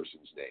that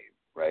person's name,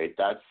 right?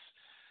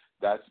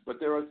 But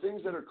there are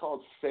things that are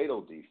called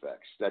fatal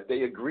defects that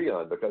they agree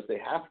on because they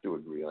have to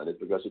agree on it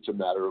because it's a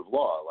matter of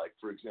law. Like,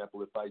 for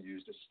example, if I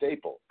used a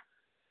staple,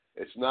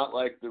 it's not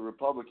like the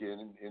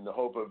Republican, in the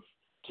hope of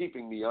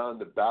keeping me on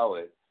the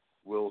ballot,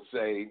 will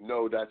say,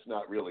 no, that's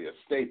not really a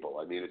staple.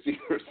 I mean, it's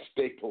either a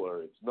staple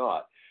or it's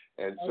not.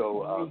 And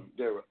so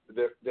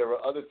there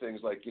are other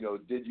things like,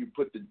 did you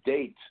put the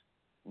date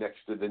next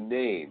to the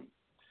name?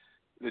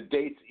 The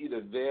date's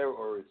either there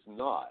or it's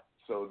not.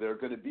 So they're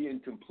going to be in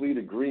complete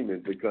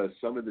agreement because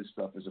some of this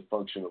stuff is a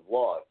function of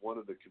law. If one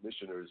of the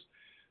commissioners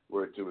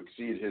were to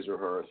exceed his or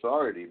her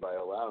authority by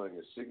allowing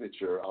a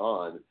signature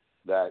on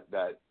that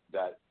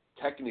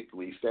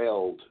technically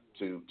failed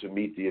to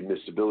meet the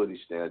admissibility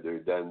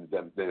standard, then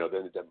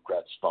the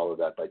Democrats follow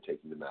that by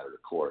taking the matter to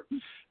court.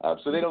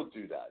 So they don't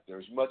do that.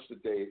 There's much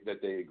that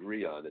they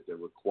agree on, that they're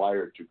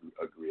required to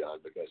agree on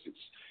because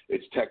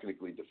it's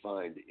technically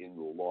defined in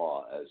the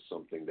law as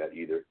something that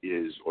either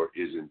is or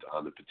isn't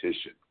on the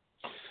petition.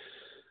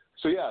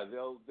 So yeah,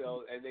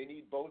 and they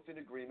need both in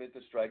agreement to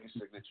strike a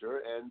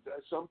signature, and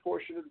some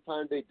portion of the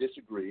time they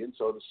disagree, and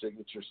so the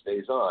signature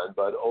stays on.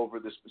 But over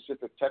the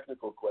specific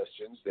technical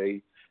questions,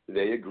 they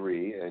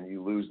agree, and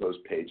you lose those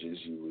pages,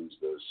 you lose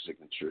those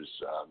signatures,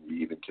 you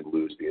even can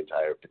lose the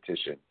entire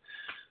petition.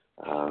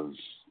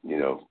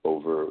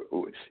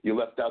 You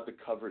left out the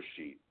cover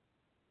sheet.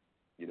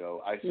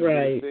 I submit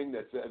a thing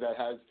that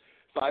has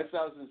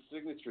 5,000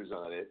 signatures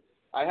on it.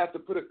 I have to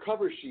put a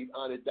cover sheet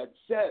on it that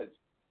says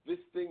this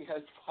thing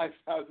has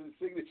 5,000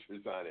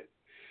 signatures on it.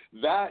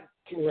 That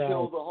can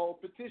kill the whole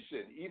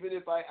petition, even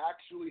if I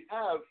actually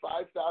have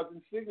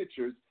 5,000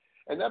 signatures.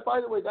 And that,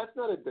 by the way, that's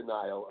not a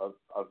denial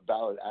of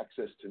ballot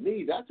access to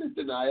me. That's a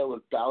denial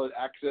of ballot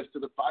access to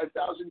the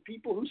 5,000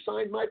 people who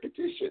signed my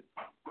petition.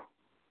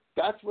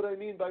 That's what I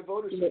mean by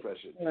voter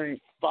suppression.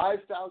 Right.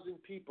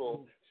 5,000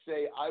 people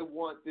say, I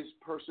want this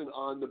person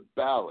on the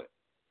ballot.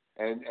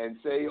 And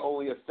say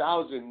only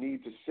 1,000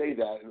 need to say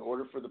that in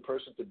order for the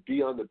person to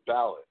be on the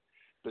ballot.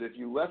 But if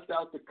you left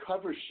out the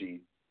cover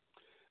sheet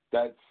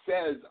that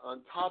says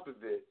on top of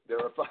it there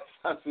are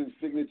 5,000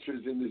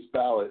 signatures in this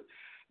ballot,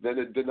 then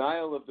a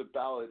denial of the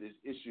ballot is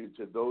issued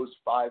to those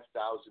 5,000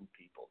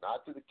 people,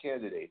 not to the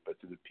candidate, but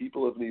to the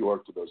people of New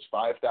York, to those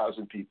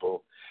 5,000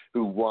 people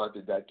who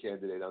wanted that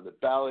candidate on the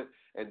ballot.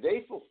 And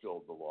they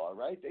fulfilled the law,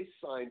 right? They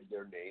signed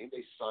their name.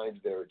 They signed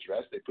their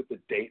address. They put the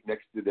date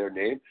next to their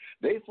name.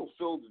 They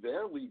fulfilled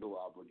their legal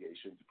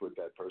obligation to put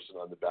that person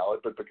on the ballot.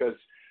 But because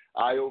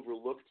I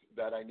overlooked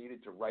that I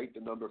needed to write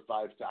the number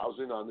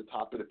 5,000 on the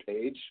top of the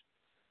page,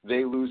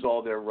 they lose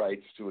all their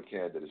rights to a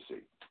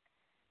candidacy.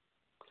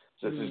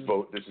 So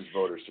this is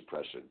voter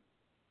suppression.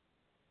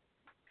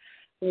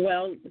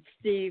 Well,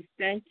 Steve,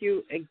 thank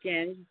you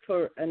again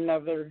for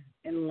another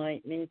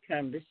enlightening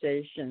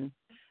conversation.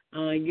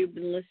 You've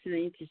been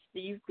listening to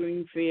Steve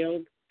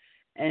Greenfield,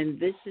 and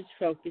this is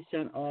Focus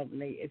on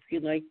Albany. If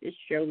you like this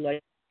show,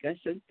 like us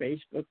on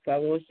Facebook,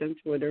 follow us on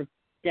Twitter,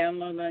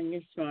 download on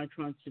your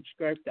smartphone,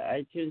 subscribe to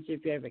iTunes.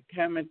 If you have a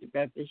comment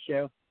about the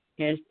show,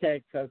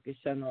 hashtag Focus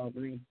on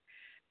Albany.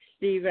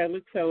 Steve, I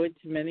look forward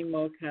to many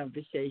more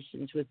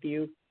conversations with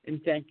you,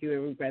 and thank you,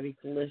 everybody,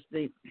 for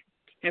listening.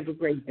 Have a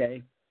great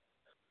day.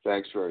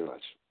 Thanks very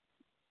much.